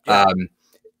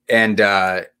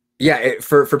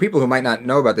 for people who might not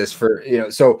know about this,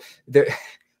 so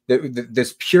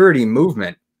this purity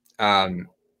movement, in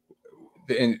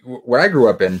where I grew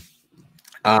up in,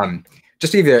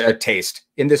 just to give you a taste,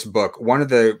 in this book, one of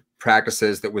the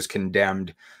practices that was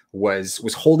condemned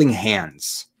was holding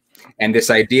hands. And this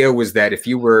idea was that if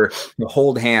you were to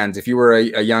hold hands, if you were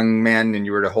a young man and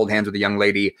you were to hold hands with a young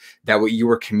lady, that what you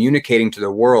were communicating to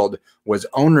the world was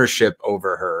ownership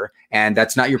over her. And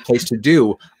that's not your place to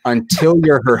do until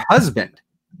you're her husband.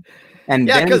 And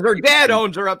because her dad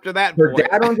owns her up to that point. Her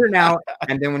dad owns her now.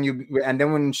 And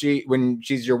then when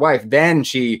she's your wife, then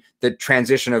the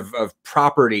transition of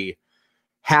property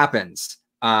happens.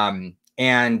 I mean,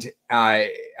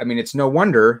 it's no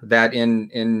wonder that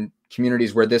in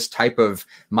communities where this type of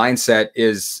mindset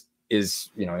is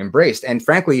embraced. And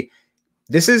frankly,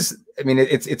 this is, I mean,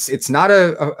 it's not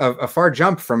a far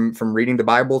jump from reading the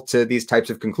Bible to these types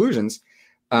of conclusions.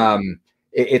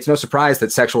 It's no surprise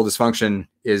that sexual dysfunction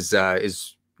is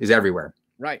everywhere.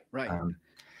 Right.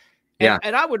 And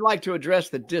I would like to address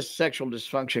the sexual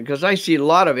dysfunction, because I see a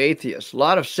lot of atheists, a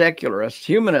lot of secularists,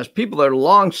 humanists, people that are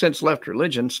long since left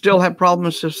religion still have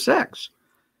problems with sex.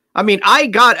 I mean, I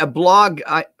got a blog.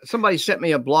 Somebody sent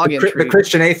me a blog entry. The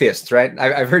Christian atheists, right?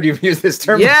 I've heard you've used this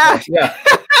term. Yeah.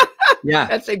 Yeah.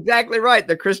 That's exactly right.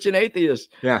 The Christian atheist.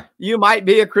 Yeah. You might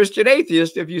be a Christian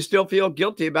atheist if you still feel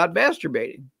guilty about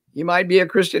masturbating. You might be a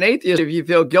Christian atheist if you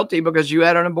feel guilty because you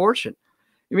had an abortion.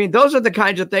 I mean, those are the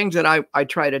kinds of things that I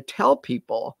try to tell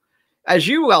people. As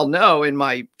you well know, in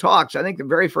my talks, I think the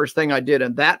very first thing I did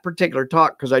in that particular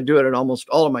talk, because I do it in almost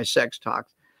all of my sex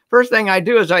talks, first thing I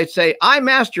do is I say, I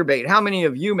masturbate. How many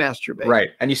of you masturbate? Right.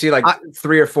 And you see like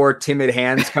 3 or 4 timid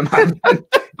hands come out.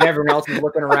 Everyone else is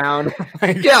looking around.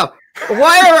 Yeah.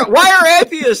 Why are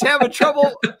atheists having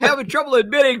trouble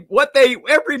admitting what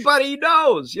everybody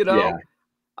knows, Yeah.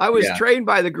 I was trained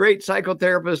by the great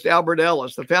psychotherapist Albert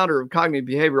Ellis, the founder of cognitive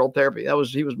behavioral therapy.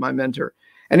 He was my mentor.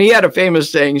 And he had a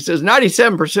famous saying. He says,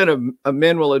 97% of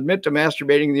men will admit to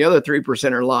masturbating. The other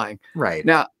 3% are lying. Right.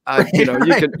 Now,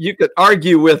 you could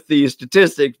argue with the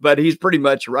statistics, but he's pretty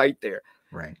much right there.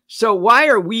 Right. So why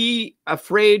are we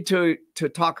afraid to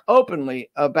talk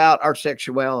openly about our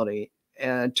sexuality?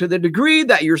 And to the degree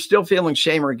that you're still feeling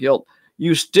shame or guilt,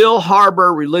 you still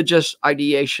harbor religious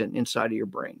ideation inside of your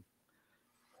brain.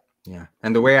 Yeah.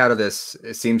 And the way out of this,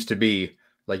 it seems to be,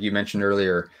 like you mentioned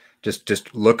earlier,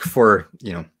 just look for,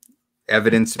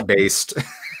 evidence-based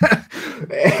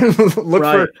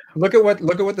look at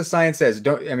what the science says.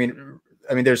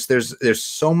 There's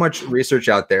so much research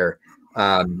out there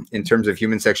in terms of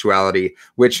human sexuality,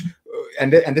 which,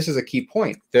 and this is a key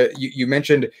point that you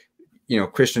mentioned,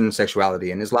 Christian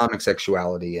sexuality and Islamic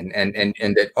sexuality, and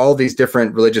that all these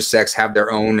different religious sects have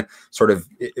their own sort of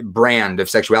brand of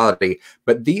sexuality,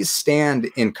 but these stand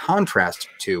in contrast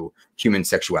to human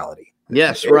sexuality.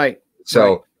 Yes, right. So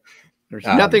right. There's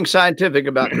nothing scientific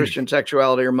about Christian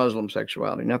sexuality or Muslim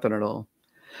sexuality, nothing at all.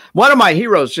 One of my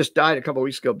heroes just died a couple of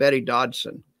weeks ago, Betty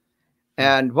Dodson.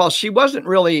 And while she wasn't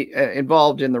really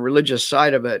involved in the religious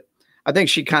side of it, I think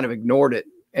she kind of ignored it.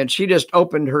 And she just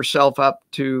opened herself up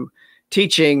to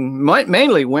teaching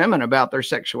mainly women about their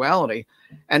sexuality.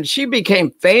 And she became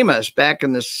famous back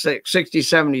in the 60s,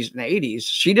 70s, and 80s.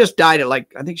 She just died at I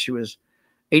think she was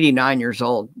 89 years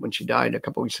old when she died a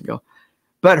couple of weeks ago.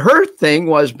 But her thing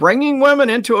was bringing women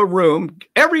into a room,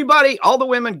 everybody, all the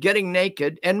women getting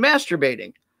naked and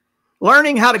masturbating,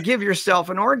 learning how to give yourself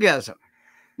an orgasm.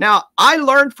 Now, I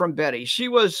learned from Betty. She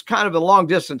was kind of a long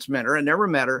distance mentor. I never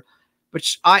met her, but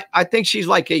I think she's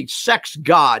like a sex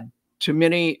god to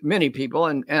many, many people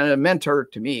and a mentor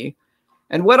to me.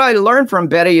 And what I learned from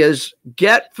Betty is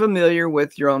get familiar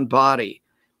with your own body.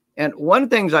 And one of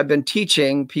the things I've been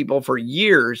teaching people for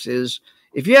years is,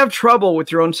 if you have trouble with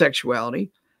your own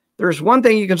sexuality, there's one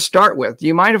thing you can start with. Do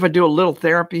you mind if I do a little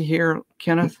therapy here,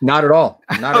 Kenneth? Not at all.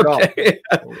 Not at all.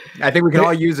 I think we can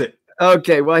all use it.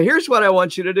 Okay. Well, here's what I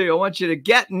want you to do. I want you to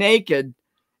get naked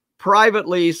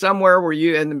privately somewhere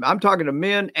where and I'm talking to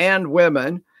men and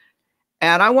women,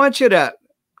 and I want you to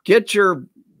get your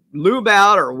lube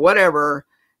out or whatever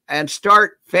and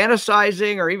start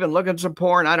fantasizing or even looking some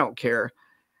porn. I don't care.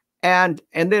 And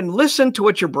then listen to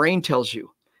what your brain tells you.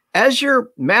 As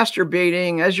you're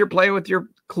masturbating, as you're playing with your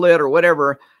clit or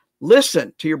whatever,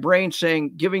 listen to your brain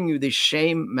giving you these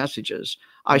shame messages.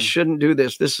 I shouldn't do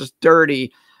this. This is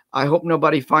dirty. I hope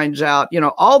nobody finds out. You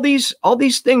know, all these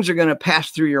things are going to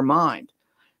pass through your mind.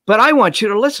 But I want you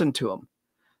to listen to them,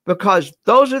 because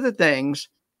those are the things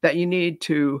that you need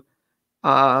to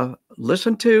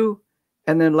listen to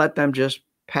and then let them just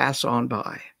pass on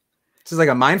by. This is like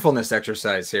a mindfulness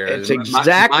exercise here. It's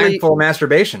exactly mindful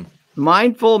masturbation.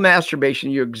 Mindful masturbation.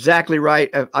 You're exactly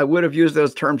right. I would have used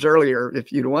those terms earlier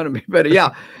if you'd wanted me, but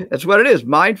yeah, that's what it is.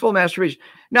 Mindful masturbation.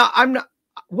 Now, I'm not,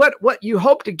 what you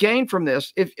hope to gain from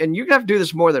this, and you have to do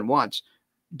this more than once,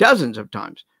 dozens of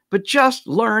times, but just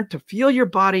learn to feel your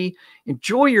body,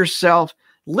 enjoy yourself,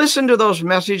 listen to those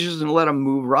messages and let them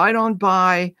move right on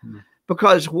by.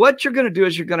 Because what you're going to do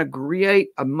is you're going to create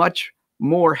a much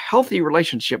more healthy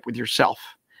relationship with yourself.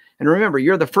 And remember,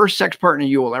 you're the first sex partner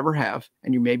you will ever have,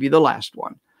 and you may be the last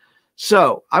one.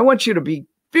 So I want you to be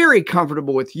very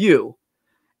comfortable with you,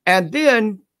 and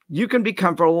then you can be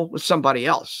comfortable with somebody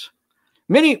else.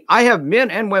 I have men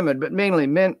and women, but mainly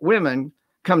women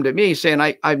come to me saying,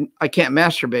 I can't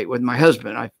masturbate with my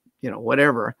husband,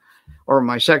 whatever, or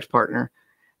my sex partner.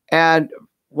 And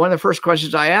one of the first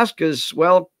questions I ask is,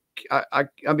 well, I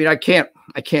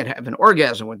can't have an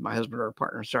orgasm with my husband or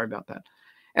partner. Sorry about that.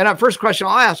 And the first question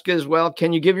I'll ask is, well,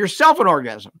 can you give yourself an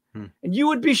orgasm? And you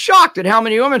would be shocked at how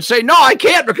many women say, no, I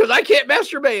can't, because I can't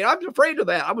masturbate. I'm afraid of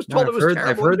that. I was told it was terrible.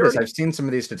 I've heard this. I've seen some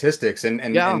of these statistics, and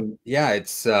yeah,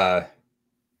 it's, I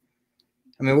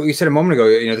mean, what you said a moment ago,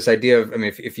 this idea of,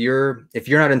 if you're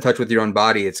not in touch with your own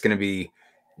body, it's going to be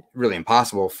really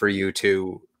impossible for you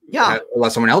to allow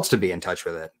someone else to be in touch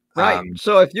with it. Right.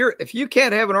 So if you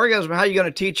can't have an orgasm, how are you going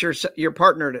to teach your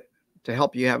partner to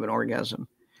help you have an orgasm?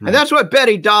 And that's what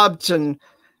Betty Dobson,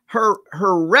 her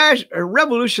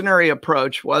revolutionary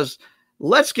approach was,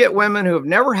 let's get women who have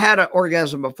never had an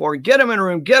orgasm before, get them in a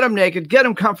room, get them naked, get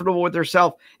them comfortable with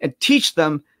themselves, and teach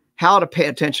them how to pay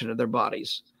attention to their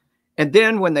bodies. And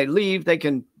then when they leave, they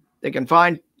can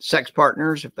find sex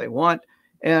partners if they want,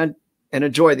 and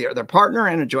enjoy their partner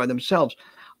and enjoy themselves.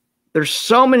 There's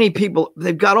so many people,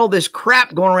 they've got all this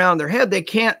crap going around in their head. They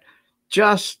can't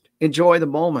just enjoy the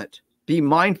moment. Be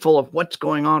mindful of what's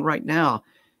going on right now.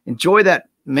 Enjoy that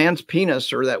man's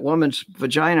penis or that woman's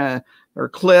vagina or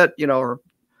clit, or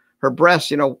her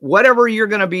breasts, whatever you're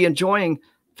going to be enjoying.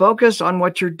 Focus on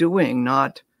what you're doing,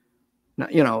 not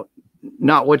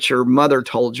what your mother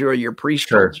told you or your priest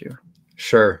told you.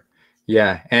 Sure.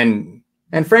 Yeah. And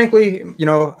frankly,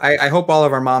 I hope all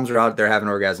of our moms are out there having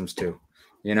orgasms too.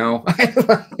 Yeah,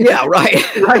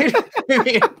 right. Right.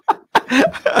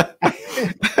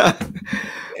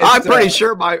 I'm pretty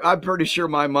sure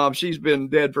my mom, she's been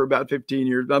dead for about 15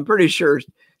 years. I'm pretty sure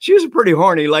she was a pretty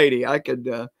horny lady. I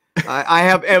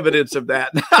have evidence of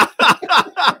that.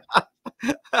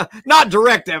 Not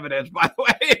direct evidence, by the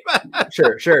way.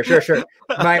 Sure.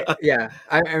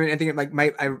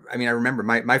 I remember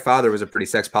my father was a pretty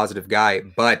sex positive guy,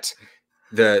 but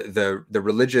the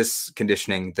religious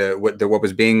conditioning, what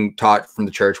was being taught from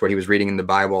the church, what he was reading in the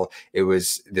Bible, it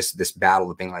was this battle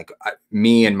of being like,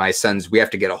 me and my sons, we have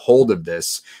to get a hold of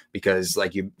this, because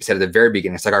like you said at the very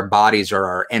beginning, it's like our bodies are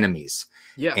our enemies.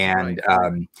 Yeah. And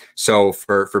so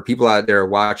for people out there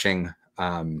watching,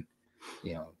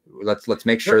 let's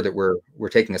make sure that we're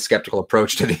taking a skeptical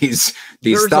approach to these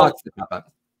thoughts that pop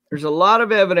up. There's a lot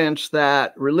of evidence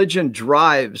that religion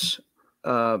drives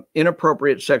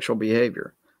inappropriate sexual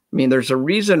behavior. I mean, there's a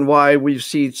reason why we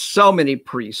see so many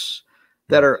priests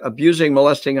that are abusing,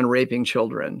 molesting, and raping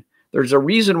children. There's a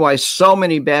reason why so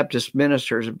many Baptist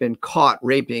ministers have been caught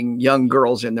raping young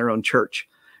girls in their own church.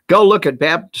 Go look at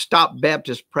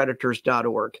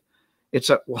stopbaptistpredators.org. It's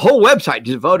a whole website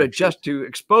devoted just to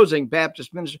exposing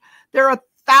Baptist ministers. There are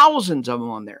thousands of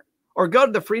them on there. Or go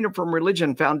to the Freedom from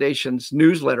Religion Foundation's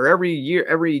newsletter.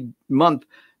 Every month,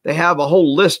 they have a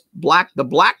whole list, the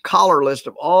black collar list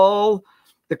of all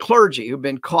the clergy who've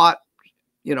been caught,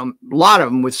 a lot of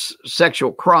them with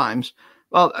sexual crimes,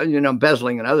 well,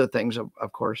 embezzling and other things,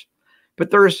 of course.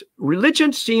 But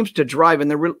religion seems to drive, and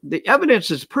the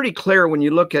evidence is pretty clear when you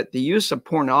look at the use of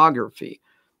pornography.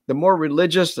 The more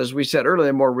religious, as we said earlier,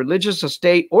 the more religious a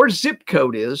state or zip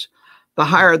code is, the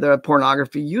higher the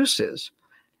pornography use is.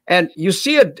 And you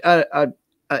see a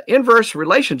inverse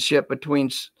relationship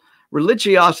between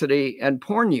religiosity and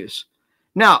porn use.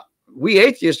 Now, we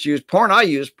atheists use porn. I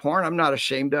use porn. I'm not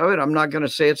ashamed of it. I'm not going to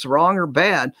say it's wrong or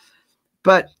bad,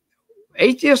 but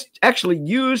atheists actually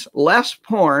use less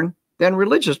porn than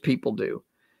religious people do.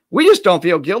 We just don't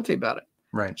feel guilty about it.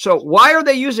 Right. So why are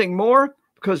they using more?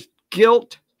 Because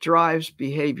guilt drives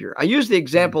behavior. I use the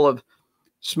example of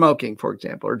smoking, for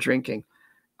example, or drinking.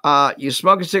 You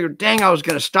smoke a cigarette. Dang, I was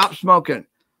going to stop smoking.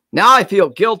 Now I feel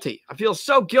guilty. I feel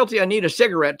so guilty. I need a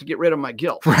cigarette to get rid of my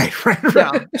guilt. Right.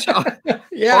 Yeah. So,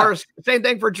 Yeah. Or same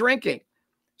thing for drinking.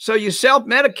 So you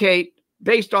self-medicate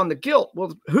based on the guilt.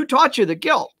 Well, who taught you the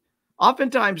guilt?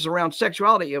 Oftentimes around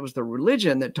sexuality, it was the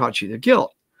religion that taught you the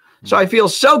guilt. So I feel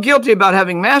so guilty about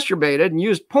having masturbated and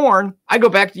used porn. I go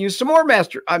back to use some more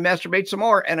I masturbate some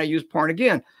more and I use porn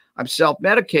again. I'm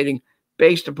self-medicating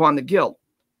based upon the guilt.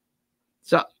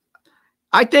 So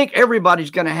I think everybody's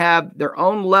going to have their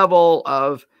own level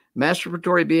of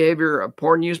masturbatory behavior, of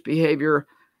porn use behavior.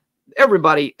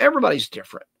 Everybody's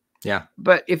different. Yeah.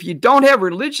 But if you don't have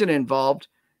religion involved,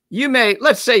 you may,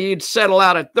 let's say you'd settle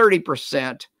out at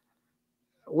 30%.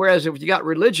 Whereas if you got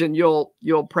religion, you'll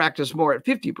practice more at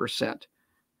 50%.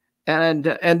 And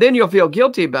then you'll feel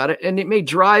guilty about it. And it may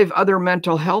drive other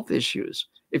mental health issues.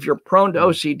 If you're prone to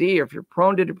OCD or if you're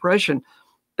prone to depression,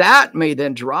 that may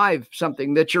then drive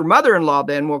something that your mother-in-law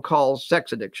then will call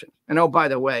sex addiction. And oh, by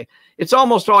the way, it's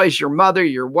almost always your mother,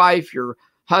 your wife, your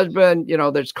husband,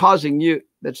 that's causing you,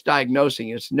 that's diagnosing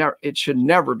you. It should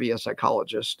never be a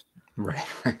psychologist. Right.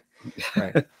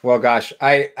 Right. Well, gosh,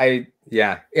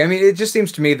 yeah. I mean, it just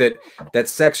seems to me that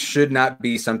sex should not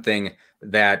be something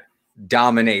that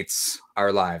dominates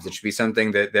our lives. It should be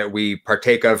something that we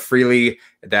partake of freely,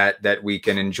 that we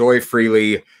can enjoy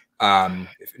freely,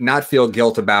 not feel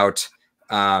guilt about.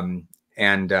 And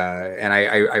I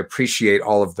appreciate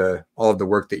all of the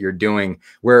work that you're doing.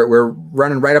 We're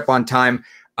running right up on time.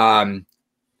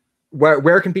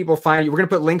 Where can people find you? We're going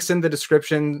to put links in the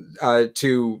description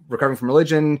to Recovering from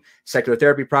Religion, Secular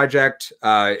Therapy Project,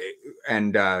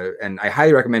 and I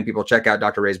highly recommend people check out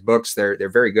Dr. Ray's books. They're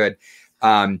very good.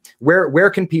 Where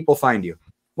can people find you?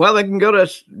 Well, they can go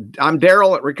to, I'm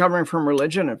Darrel at Recovering from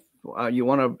Religion. If you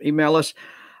want to email us.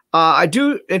 I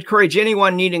do encourage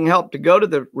anyone needing help to go to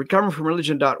the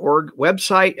recoveringfromreligion.org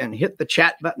website and hit the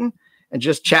chat button and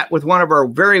just chat with one of our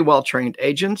very well-trained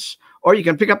agents. Or you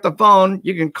can pick up the phone.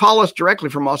 You can call us directly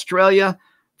from Australia,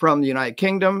 from the United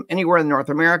Kingdom, anywhere in North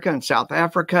America and South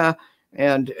Africa.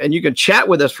 And you can chat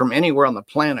with us from anywhere on the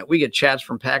planet. We get chats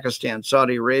from Pakistan,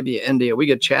 Saudi Arabia, India. We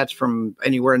get chats from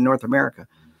anywhere in North America.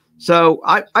 So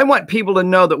I want people to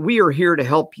know that we are here to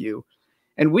help you.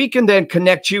 And we can then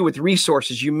connect you with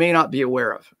resources you may not be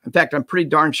aware of. In fact, I'm pretty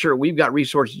darn sure we've got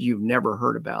resources you've never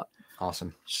heard about.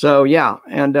 Awesome. So, yeah.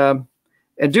 And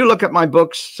do look at my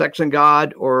books, Sex and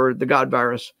God or The God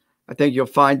Virus. I think you'll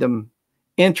find them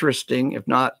interesting, if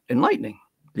not enlightening.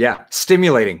 Yeah.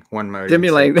 Stimulating.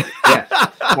 Stimulating.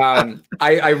 Yeah.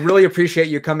 I really appreciate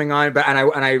you coming on, but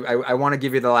I want to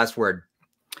give you the last word.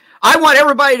 I want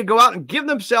everybody to go out and give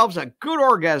themselves a good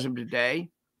orgasm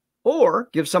today, or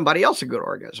give somebody else a good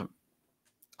orgasm.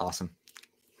 Awesome.